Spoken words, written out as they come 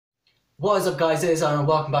What is up guys, it is Aaron and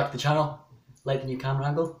welcome back to the channel. Like the new camera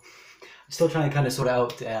angle. I'm still trying to kind of sort it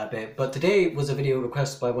out a bit, but today was a video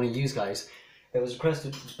requested by one of you guys. It was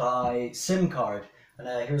requested by SimCard,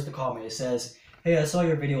 and here's the comment. It says, "Hey, I saw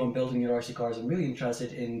your video on building your RC cars. I'm really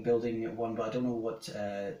interested in building one, but I don't know what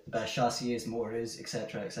the best chassis is, motor is,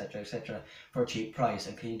 etc, etc, etc for a cheap price.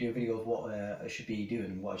 And can you do a video of what I should be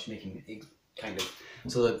doing, what I should be making, kind of."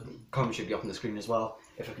 So the comment should be up on the screen as well,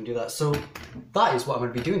 if I can do that. So that is what I'm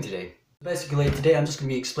going to be doing today. Basically, today I'm just going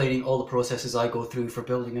to be explaining all the processes I go through for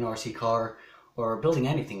building an RC car, or building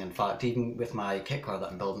anything in fact, even with my kit car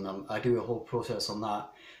that I'm building. I do a whole process on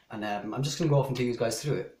that, and I'm just going to go off and take you guys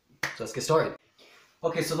through it. So let's get started.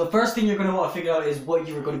 Okay, so the first thing you're going to want to figure out is what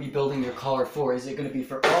you are going to be building your car for. Is it going to be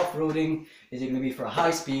for off-roading? Is it going to be for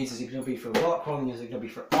high speeds? Is it going to be for rock crawling? Is it going to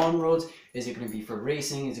be for on-roads? Is it going to be for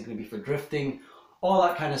racing? Is it going to be for drifting? All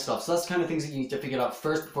that kind of stuff. So that's the kind of things that you need to figure out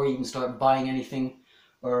first before you even start buying anything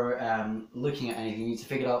or looking at anything. You need to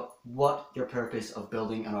figure out what your purpose of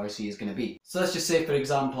building an RC is going to be. So let's just say, for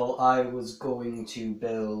example, I was going to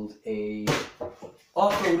build a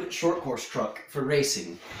off-road short course truck for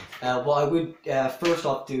racing. What I would first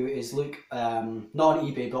off do is look not on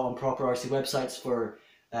eBay but on proper RC websites for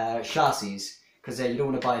chassis, because you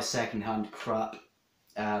don't want to buy a second-hand crap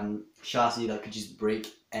chassis that could just break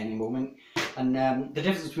any moment. And the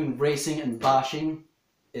difference between racing and bashing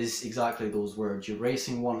is exactly those words. You're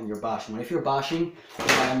racing one and you're bashing one. If you're bashing,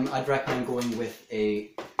 I'd recommend going with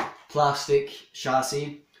a plastic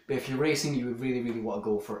chassis. But if you're racing, you would really want to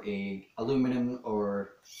go for a aluminum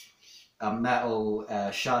or a metal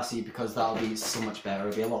chassis, because that'll be so much better.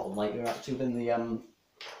 It'll be a lot lighter actually than the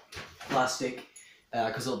plastic,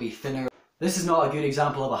 because it'll be thinner. This is not a good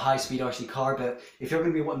example of a high-speed RC car, but if you're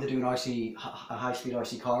going to be wanting to do a high-speed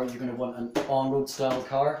RC car, you're going to want an on-road style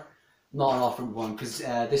car, not an off-road one, because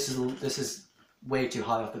this is way too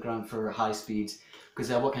high off the ground for high speeds. Because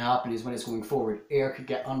what can happen is when it's going forward, air could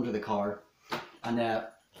get under the car and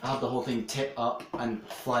have the whole thing tip up and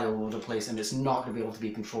fly all over the place, and it's not going to be able to be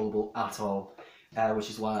controllable at all, which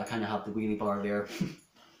is why I kind of have the wheelie bar there.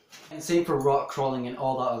 And same for rock crawling and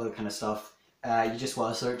all that other kind of stuff. You just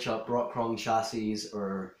want to search up rock crawling chassis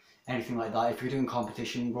or anything like that. If you're doing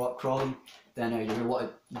competition rock crawling, then you're going to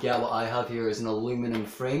want to get what I have here is an aluminum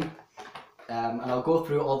frame. And I'll go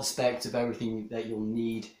through all the specs of everything that you'll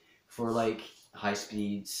need for like high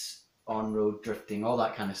speeds, on-road drifting, all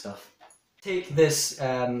that kind of stuff. Take this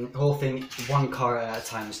whole thing one car at a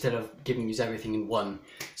time instead of giving you everything in one.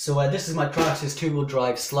 So this is my Traxxas two-wheel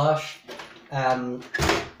drive Slash. And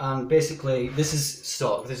basically this is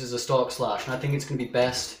stock. This is a stock Slash, and I think it's going to be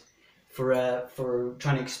best for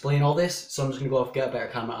trying to explain all this. So I'm just going to go off, get a better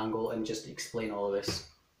camera angle, and just explain all of this.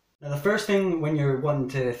 Now the first thing when you're wanting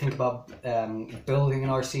to think about building an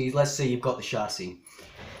RC, let's say you've got the chassis.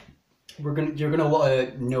 You're gonna want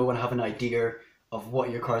to know and have an idea of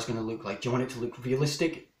what your car is going to look like. Do you want it to look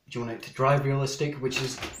realistic? Do you want it to drive realistic, which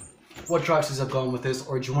is what Traxxas have gone with this,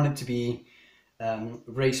 or do you want it to be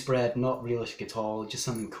race bred, not realistic at all, just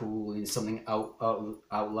something cool and something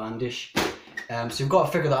outlandish? So you've got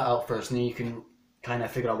to figure that out first, and then you can kind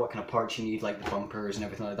of figure out what kind of parts you need, like the bumpers and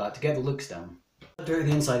everything like that, to get the looks down. How dirty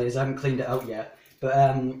the inside is, I haven't cleaned it out yet, but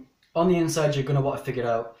on the inside you're going to want to figure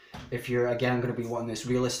out if you're again going to be wanting this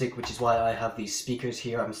realistic, which is why I have these speakers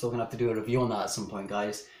here. I'm still going to have to do a review on that at some point,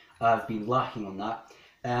 guys. I've been lacking on that.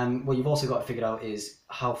 What you've also got to figure out is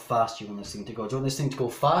how fast you want this thing to go. Do you want this thing to go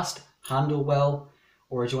fast, handle well,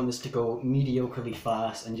 or do you want this to go mediocrely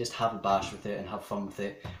fast and just have a bash with it and have fun with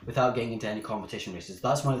it without getting into any competition races?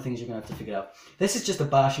 That's one of the things you're going to have to figure out. This is just a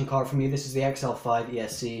bashing car for me. This is the XL5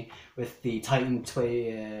 ESC with the Titan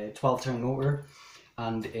 12-turn motor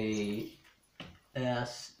and a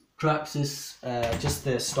Traxxas, just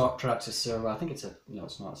the stock Traxxas servo. I think it's a, no,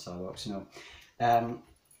 it's not a Cyberbox, no.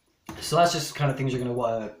 So that's just kind of things you're going to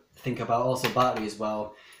want to think about. Also battery as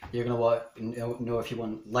well. You're going to want to know if you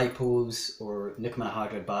want lipos or nickel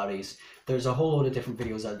anhydride batteries. There's a whole load of different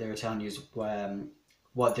videos out there telling you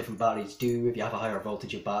what different batteries do. If you have a higher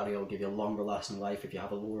voltage of battery, it'll give you a longer lasting life. If you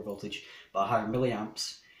have a lower voltage but higher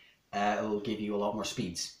milliamps, it'll give you a lot more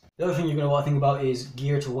speeds. The other thing you're going to want to think about is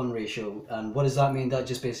gear to one ratio. And what does that mean? That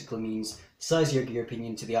just basically means the size of your gear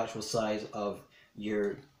pinion to the actual size of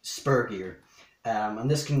your spur gear. And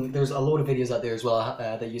there's a load of videos out there as well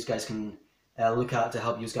that you guys can look at to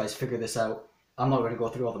help you guys figure this out. I'm not going to go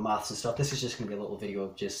through all the maths and stuff. This is just going to be a little video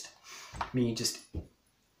of just me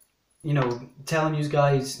you know, telling you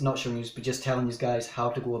guys, not showing you, but just telling you guys how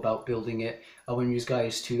to go about building it. I want you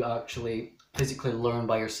guys to actually physically learn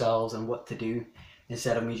by yourselves and what to do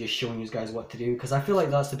instead of me just showing you guys what to do, because I feel like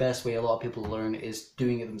that's the best way a lot of people learn, is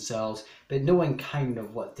doing it themselves, but knowing kind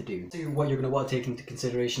of what to do. So what you're going to want to take into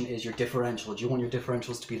consideration is your differential. Do you want your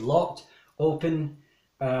differentials to be locked, open,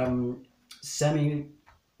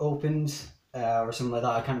 semi-opened, or something like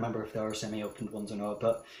that? I can't remember if there are semi-opened ones or not,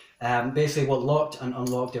 but basically what locked and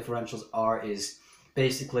unlocked differentials are is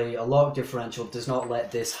basically a locked differential does not let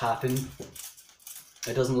this happen.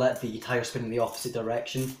 It doesn't let the tire spin in the opposite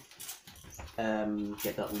direction.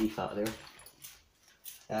 Get that leaf out of there.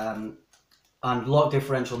 And lock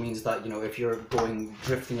differential means that, you know, if you're going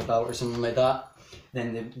drifting about or something like that,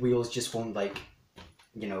 then the wheels just won't, like,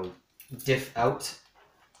 you know, diff out,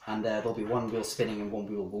 and there'll be one wheel spinning and one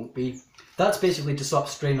wheel won't be. That's basically to stop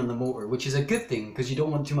strain on the motor, which is a good thing, because you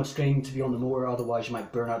don't want too much strain to be on the motor, otherwise you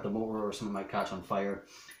might burn out the motor or something might catch on fire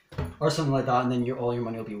or something like that, and then all your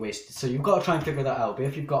money will be wasted. So you've got to try and figure that out. But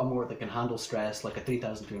if you've got a motor that can handle stress, like a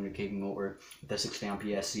 3300 kV motor with a 60 amp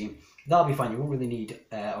ESC, that'll be fine. You won't really need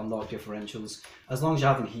unlocked differentials. As long as you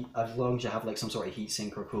have like some sort of heat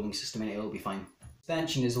sink or cooling system in it, it'll be fine.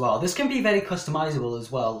 Suspension as well. This can be very customizable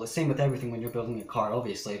as well. The same with everything when you're building a car,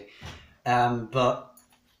 obviously. But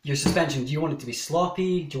your suspension, do you want it to be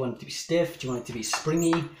sloppy? Do you want it to be stiff? Do you want it to be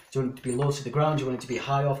springy? Do you want it to be low to the ground? Do you want it to be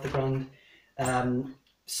high off the ground?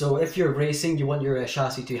 So if you're racing, you want your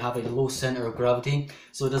chassis to have a low center of gravity,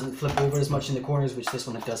 so it doesn't flip over as much in the corners, which this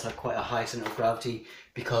one it does have quite a high center of gravity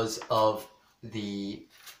because of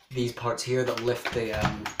these parts here that lift the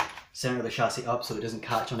center of the chassis up so it doesn't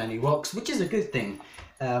catch on any rocks, which is a good thing.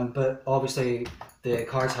 But obviously the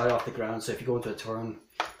car's high off the ground, so if you go into a turn,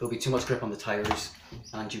 there'll be too much grip on the tires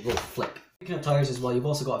and you will flip. Speaking of tires as well, you've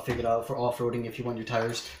also got to figure out for off-roading if you want your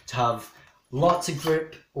tires to have lots of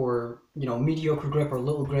grip or, you know, mediocre grip or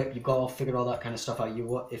little grip. You've got to figure all that kind of stuff out.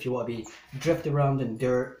 If you want to be drift around in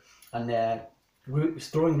dirt and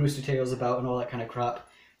throwing rooster tails about and all that kind of crap,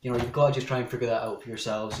 you know, you've got to just try and figure that out for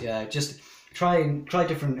yourselves. Yeah, just try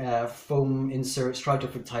different foam inserts, try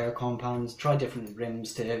different tire compounds, try different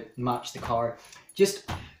rims to match the car.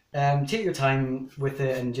 Just take your time with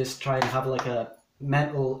it and just try and have like a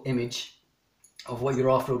mental image of what your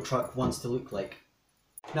off-road truck wants to look like.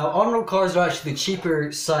 Now, on-road cars are actually the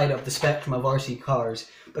cheaper side of the spectrum of RC cars,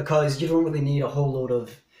 because you don't really need a whole load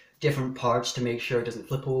of different parts to make sure it doesn't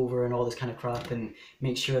flip over and all this kind of crap, and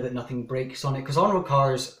make sure that nothing breaks on it, because on-road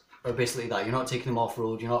cars are basically that. You're not taking them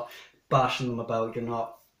off-road, you're not bashing them about, you're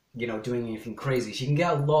not, you know, doing anything crazy. So you can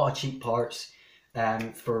get a lot of cheap parts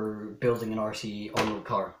for building an RC on-road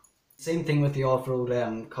car. Same thing with the off-road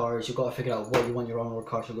cars. You've got to figure out what you want your on-road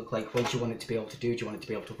car to look like. What do you want it to be able to do? Do you want it to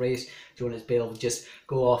be able to race? Do you want it to be able to just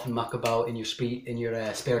go off and muck about in your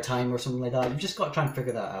spare time or something like that? You've just got to try and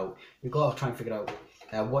figure that out. You've got to try and figure out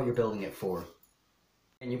what you're building it for.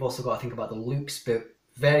 And you've also got to think about the loops, but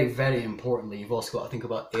very, very importantly, you've also got to think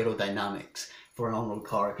about aerodynamics for an on-road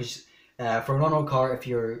car. Because for an on-road car, if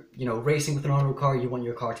you're, you know, racing with an on-road car, you want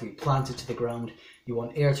your car to be planted to the ground. You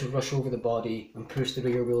want air to rush over the body and push the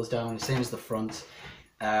rear wheels down, same as the front.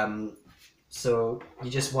 So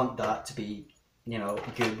you just want that to be, you know,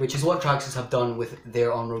 good, which is what Traxxas have done with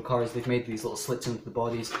their on-road cars. They've made these little slits into the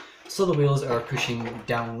bodies, so the wheels are pushing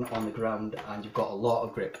down on the ground and you've got a lot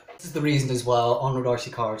of grip. This is the reason as well on-road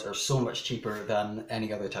RC cars are so much cheaper than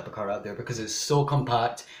any other type of car out there, because it's so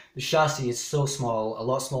compact. The chassis is so small, a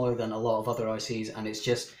lot smaller than a lot of other RCs, and it's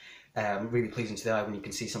just really pleasing to the eye when you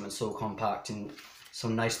can see something so compact and so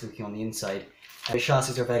nice looking on the inside. The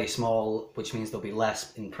chassis are very small, which means they'll be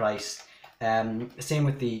less in price. Same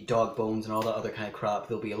with the dog bones and all that other kind of crap.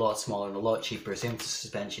 They'll be a lot smaller and a lot cheaper. Same with the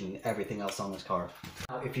suspension and everything else on this car.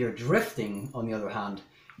 Now, if you're drifting, on the other hand,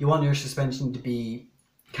 you want your suspension to be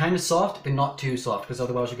kind of soft, but not too soft, because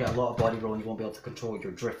otherwise you get a lot of body roll and you won't be able to control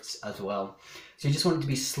your drifts as well. So you just want it to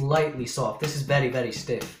be slightly soft. This is very, very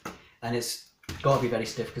stiff, and it's got to be very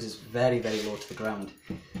stiff because it's very, very low to the ground.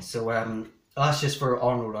 So that's just for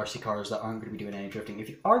on-road RC cars that aren't going to be doing any drifting. If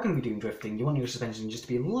you are going to be doing drifting, you want your suspension just to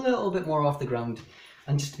be a little bit more off the ground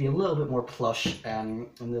and just to be a little bit more plush and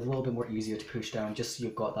a little bit more easier to push down, just so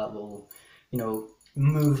you've got that little, you know,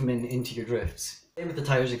 movement into your drifts. Same with the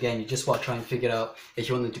tires again. You just want to try and figure out if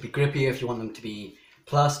you want them to be grippy, if you want them to be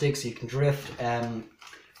plastic so you can drift.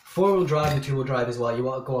 Four-wheel drive and two-wheel drive as well. You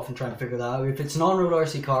want to go off and try and figure that out. If it's an on-road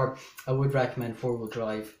RC car, I would recommend four-wheel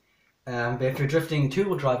drive. But if you're drifting,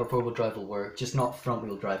 two-wheel drive or four-wheel drive will work, just not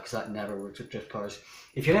front-wheel drive, because that never works with drift cars.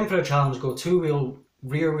 If you're in for a challenge, go two-wheel,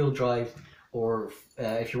 rear-wheel drive, or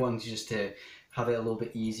if you're wanting to just to have it a little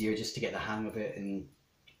bit easier, just to get the hang of it and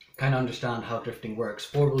kind of understand how drifting works,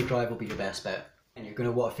 four-wheel drive will be your best bet. And you're going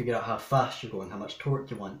to want to figure out how fast you're going, how much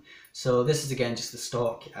torque you want. So this is again just the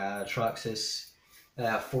stock Traxxas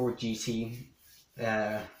Ford GT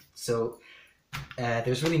There's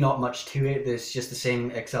really not much to it. There's just the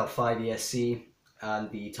same XL5 ESC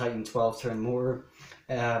and the Titan 12 turn motor.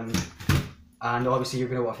 And obviously you're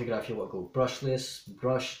going to want to figure out if you want to go brushless,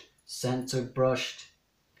 brushed, censored brushed,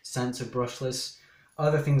 censored brushless,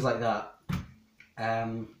 other things like that.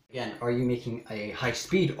 Again, are you making a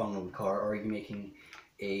high-speed on-road car, or are you making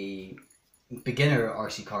a beginner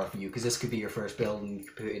RC car for you? Because this could be your first build, and you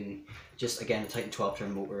could put in just, again, a Titan 12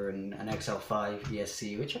 turn motor and an XL5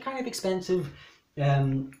 ESC, which are kind of expensive,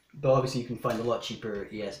 but obviously you can find a lot cheaper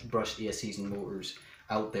brushed ESCs and motors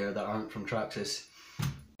out there that aren't from Traxxas.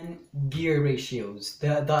 And gear ratios,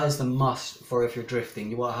 that is the must for if you're drifting.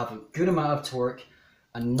 You want to have a good amount of torque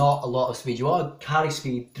and not a lot of speed. You want to carry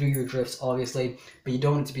speed through your drifts, obviously, but you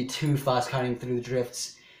don't want it to be too fast carrying through the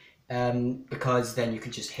drifts, because then you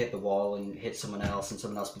could just hit the wall and hit someone else, and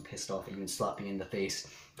someone else will be pissed off at you and slap you in the face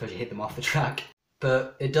because you hit them off the track.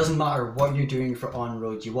 But it doesn't matter what you're doing for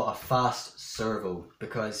on-road, you want a fast servo,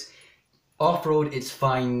 because off-road it's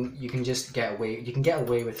fine, you can just get away, you can get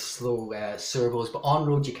away with slow servos, but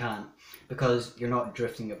on-road you can't, because you're not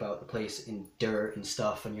drifting about the place in dirt and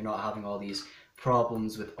stuff, and you're not having all these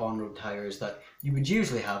problems with on-road tires that you would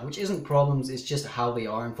usually have, which isn't problems, it's just how they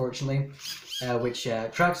are, unfortunately. Which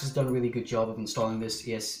Traxxas has done a really good job of installing this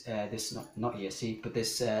not ESC, but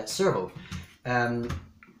this servo,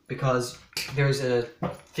 because there's a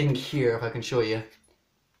thing here, if I can show you,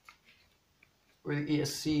 where the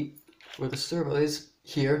ESC, where the servo is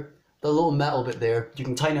here, the little metal bit there, you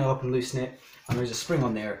can tighten it up and loosen it, and there's a spring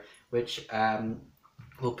on there which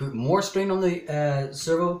will put more strain on the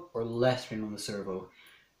servo or less strain on the servo.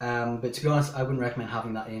 But to be honest, I wouldn't recommend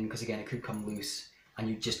having that in, because again, it could come loose and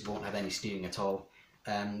you just won't have any steering at all.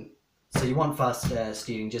 So you want fast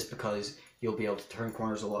steering, just because you'll be able to turn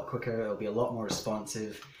corners a lot quicker, it'll be a lot more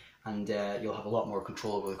responsive, and you'll have a lot more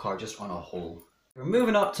control over the car just on a whole. We're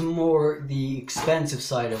moving up to more the expensive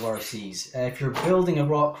side of RCs. If you're building a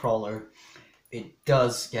rock crawler, it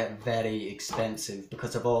does get very expensive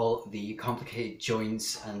because of all the complicated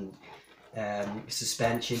joints and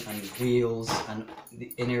suspension and wheels and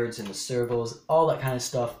the innards and the servos, all that kind of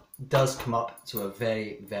stuff does come up to a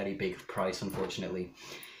very, very big price, unfortunately.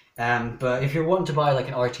 But if you're wanting to buy like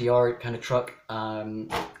an RTR kind of truck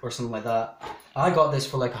or something like that, I got this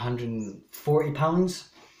for like £140.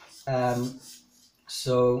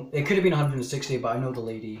 So it could have been 160, but I know the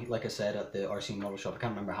lady, like I said, at the RC model shop, I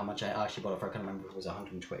can't remember how much I actually bought it for. I can't remember if it was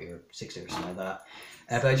 120 or 60 or something like that.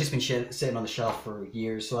 But I've just been sitting on the shelf for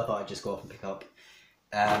years, so I thought I'd just go off and pick up.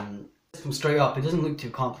 From straight up, it doesn't look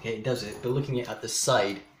too complicated, does it? But looking at the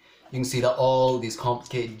side, you can see that all these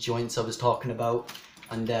complicated joints I was talking about,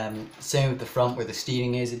 and same with the front where the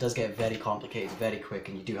steering is, it does get very complicated very quick,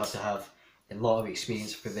 and you do have to have a lot of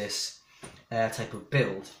experience for this type of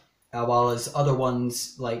build. While as other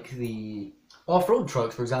ones like the off-road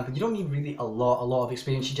trucks, for example, you don't need really a lot of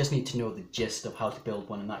experience, you just need to know the gist of how to build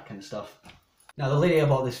one and that kind of stuff. Now the lady I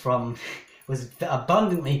bought this from was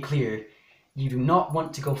abundantly clear, you do not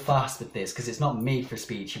want to go fast with this because it's not made for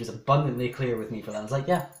speed. She was abundantly clear with me for that. I was like,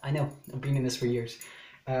 yeah, I know, I've been in this for years.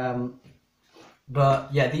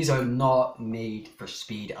 But yeah, these are not made for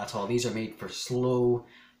speed at all. These are made for slow,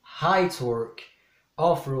 high torque,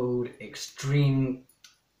 off-road, extreme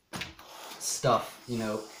stuff, you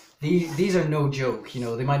know. These are no joke, you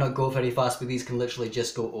know. They might not go very fast, but these can literally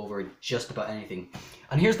just go over just about anything.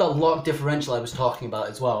 And here's that lock differential I was talking about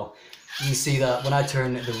as well. You can see that when I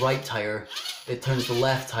turn the right tire, it turns the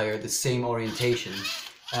left tire the same orientation,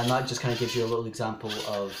 and that just kind of gives you a little example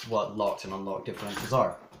of what locked and unlocked differentials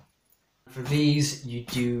are. For these,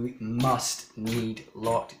 you must need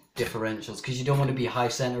locked differentials, because you don't want to be high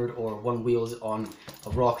centered or one wheel's on a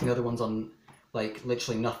rock and the other one's on like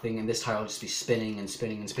literally nothing, and this tire will just be spinning and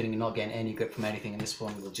spinning and spinning and not getting any grip from anything, and this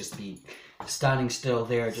one will just be standing still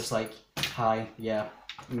there, just like, hi, yeah,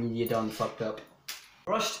 you done fucked up.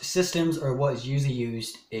 Brushed systems are what is usually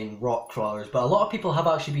used in rock crawlers, but a lot of people have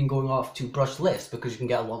actually been going off to brushless because you can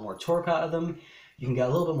get a lot more torque out of them, you can get a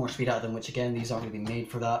little bit more speed out of them, which again, these aren't really made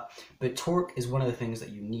for that, but torque is one of the things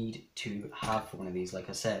that you need to have for one of these, like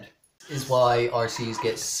I said. This is why RCs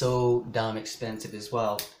get so damn expensive as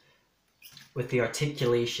well. With the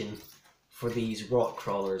articulation for these rock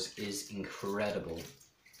crawlers is incredible.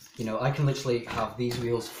 You know, I can literally have these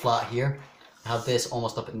wheels flat here, have this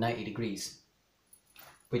almost up at 90 degrees,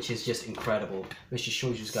 which is just incredible. Which just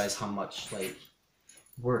shows you guys how much like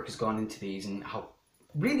work has gone into these and how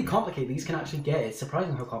really complicated these can actually get. It's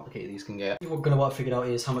surprising how complicated these can get. What we're going to want to figure out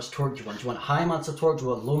is how much torque do you want. Do you want high amounts of torque? Do you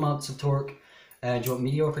want low amounts of torque? Do you want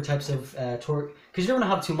mediocre types of torque? Because you don't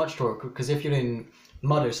want to have too much torque, because if you're in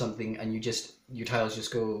mud or something, and your tires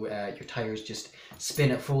just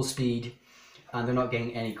spin at full speed, and they're not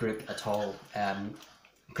getting any grip at all,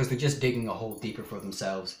 because they're just digging a hole deeper for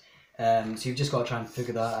themselves. So you've just got to try and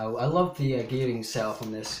figure that out. I love the gearing setup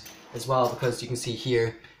on this as well, because you can see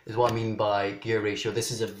here is what I mean by gear ratio. This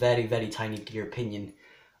is a very, very tiny gear pinion,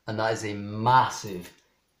 and that is a massive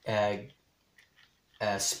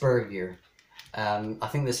spur gear. I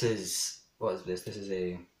think this is, what is this? This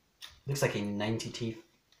is looks like a 90 teeth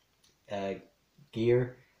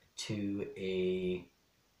gear to a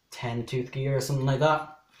 10 tooth gear or something like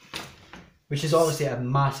that, which is obviously a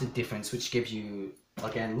massive difference, which gives you,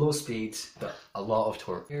 again, low speeds but a lot of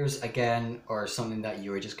torque. Gears again are something that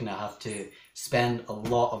you're just gonna have to spend a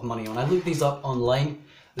lot of money on. I looked these up online.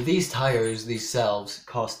 These tires, these selves,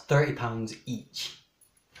 cost £30 each.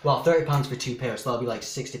 Well, £30 for 2 pairs, so that'll be like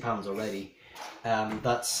 £60 already.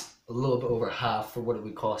 That's a little bit over half for what it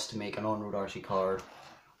would cost to make an on-road RC car,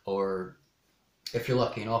 or if you're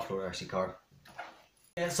lucky, an off-road RC car.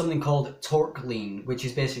 It's something called torque lean, which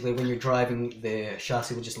is basically when you're driving, the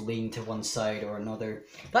chassis will just lean to one side or another.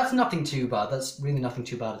 That's nothing too bad. That's really nothing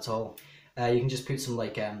too bad at all. You can just put some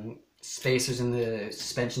like spacers in the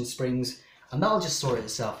suspension springs, and that'll just sort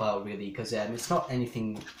itself out really, because it's not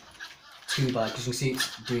anything too bad, because you can see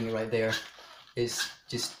it's doing it right there. It's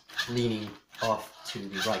just leaning off to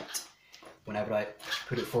the right. Whenever I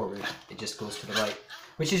put it forward, it just goes to the right,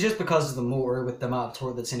 which is just because of the motor. With the amount of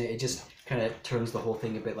torque that's in it, it just kind of turns the whole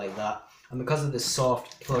thing a bit like that, and because of the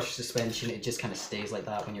soft plush suspension, it just kind of stays like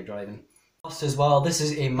that when you're driving. As well, this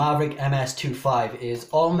is a Maverick MS25. It is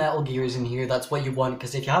all metal gears in here. That's what you want,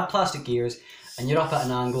 because if you have plastic gears and you're up at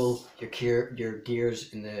an angle, your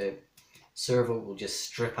gears in the servo will just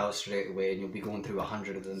strip out straight away, and you'll be going through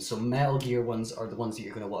 100 of them. So metal gear ones are the ones that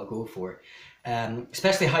you're going to want to go for,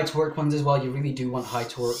 especially high torque ones as well. You really do want high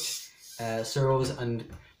torqued servos, and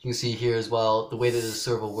you can see here as well, the way that the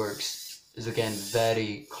servo works is again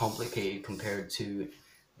very complicated compared to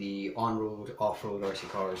the on-road, off-road RC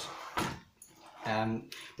cars,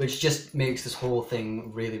 which just makes this whole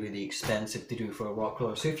thing really, really expensive to do for a rock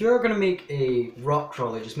crawler. So if you're going to make a rock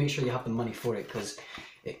crawler, just make sure you have the money for it, because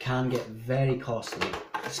it can get very costly,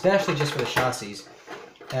 especially just for the chassis.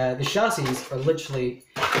 The chassis are literally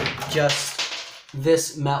just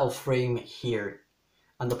this metal frame here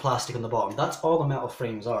and the plastic on the bottom. That's all the metal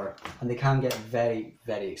frames are, and they can get very,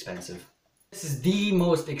 very expensive. This is the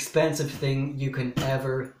most expensive thing you can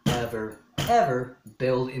ever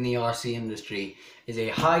build in the RC industry, is a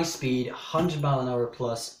high-speed 100-mile-an-hour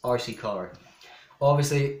plus RC car.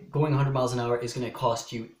 Obviously, going 100 miles an hour is going to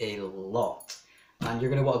cost you a lot, and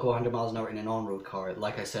you're going to want to go 100 miles an hour in an on-road car,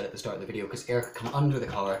 like I said at the start of the video, because air could come under the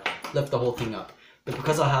car, lift the whole thing up. But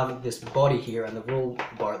because I have this body here and the roll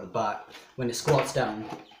bar at the back, when it squats down,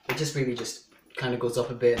 it just really just kind of goes up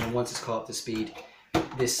a bit, and then once it's caught up to speed,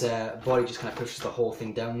 this body just kind of pushes the whole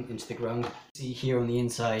thing down into the ground. See here on the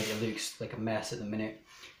inside, it looks like a mess at the minute.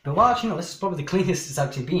 But well, actually no, this is probably the cleanest it's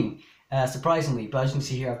actually been, surprisingly. But as you can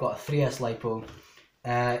see here, I've got a 3S LiPo,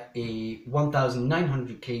 a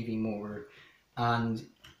 1900 kV motor, and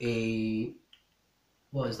a,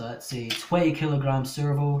 what is that? It's a 20 kilogram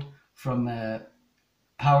servo from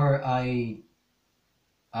Power ID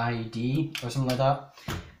or something like that.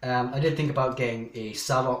 I did think about getting a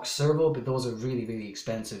Savox servo, but those are really, really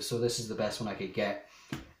expensive, so this is the best one I could get.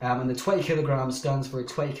 And the 20 kilograms stands for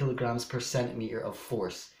 20 kilograms per centimeter of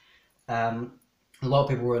force. A lot of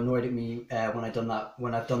people were annoyed at me when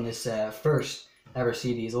I've done this first ever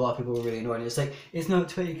CDs. A lot of people were really annoyed, and it's like, it's not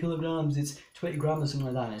 20 kilograms, it's 20 grams or something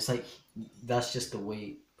like that, and it's like, that's just the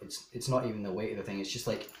weight. It's not even the weight of the thing, it's just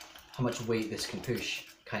like how much weight this can push,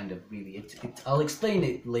 kind of, really. I'll explain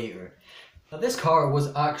it later. Now, this car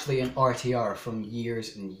was actually an RTR from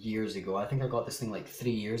years and years ago. I think I got this thing like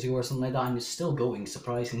 3 years ago or something like that, and it's still going,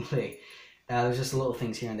 surprisingly. There's just little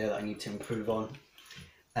things here and there that I need to improve on.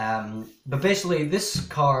 But basically, this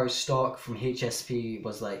car's stock from HSP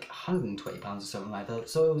was like £120 or something like that,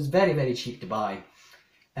 so it was very, very cheap to buy.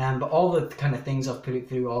 But all the kind of things I've put it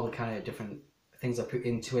through, all the kind of different things I put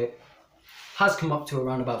into it, has come up to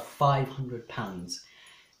around about £500,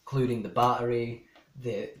 including the battery,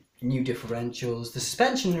 the new differentials, the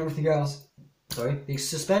suspension and everything else. Sorry, the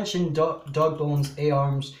suspension, dog bones,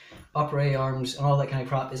 A-arms, upper A-arms, and all that kind of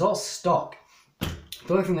crap is all stock.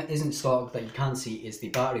 The only thing that isn't stock that you can see is the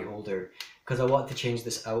battery holder, because I wanted to change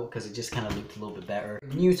this out because it just kind of looked a little bit better.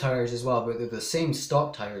 New tires as well, but they're the same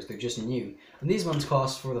stock tires, they're just new. And these ones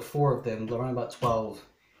cost, for the 4 of them, around about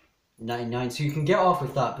 $12.99, so you can get off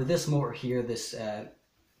with that. But this motor here, this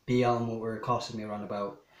BL motor, costed me around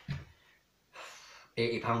about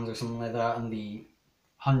 £80 or something like that, and the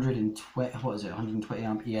 120, what is it, 120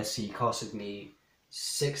 amp ESC costed me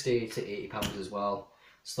 60 to 80 pounds as well.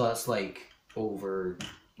 So that's like over,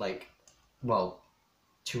 like, well,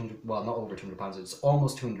 200, well, not over 200 pounds, it's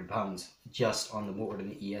almost 200 pounds just on the motor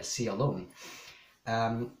and the ESC alone.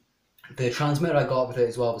 The transmitter I got with it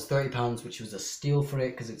as well was £30, which was a steal for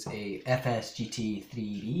it because it's a FS GT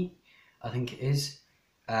 3B, I think it is.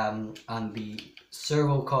 And the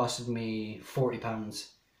servo costed me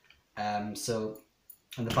 £40. So,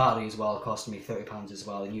 and the battery as well costed me £30 as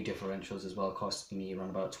well. The new differentials as well costed me around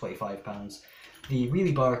about £25. The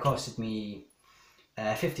wheelie bar costed me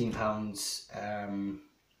 £15,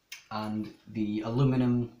 and the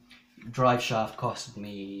aluminum drive shaft costed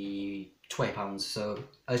me £20. So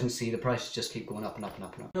as you can see, the prices just keep going up and up and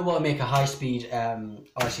up and up. You want to make a high-speed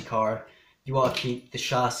RC car, you want to keep the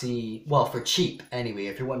chassis, well, for cheap anyway.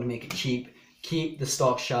 If you're wanting to make it cheap, keep the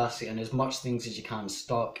stock chassis and as much things as you can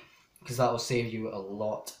stock, because that will save you a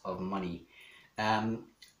lot of money.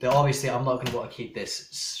 But obviously I'm not going to want to keep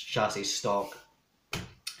this chassis stock.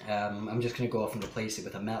 I'm just going to go off and replace it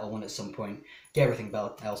with a metal one at some point, get everything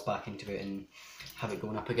else back into it and have it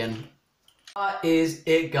going up again. That is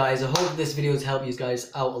it, guys. I hope this video has helped you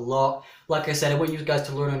guys out a lot. Like I said, I want you guys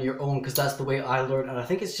to learn on your own because that's the way I learn, and I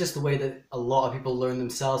think it's just the way that a lot of people learn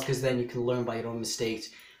themselves, because then you can learn by your own mistakes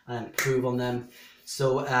and improve on them.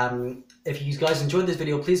 So if you guys enjoyed this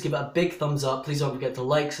video, please give it a big thumbs up. Please don't forget to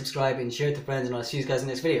like, subscribe and share it to friends, and I'll see you guys in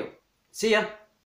the next video. See ya!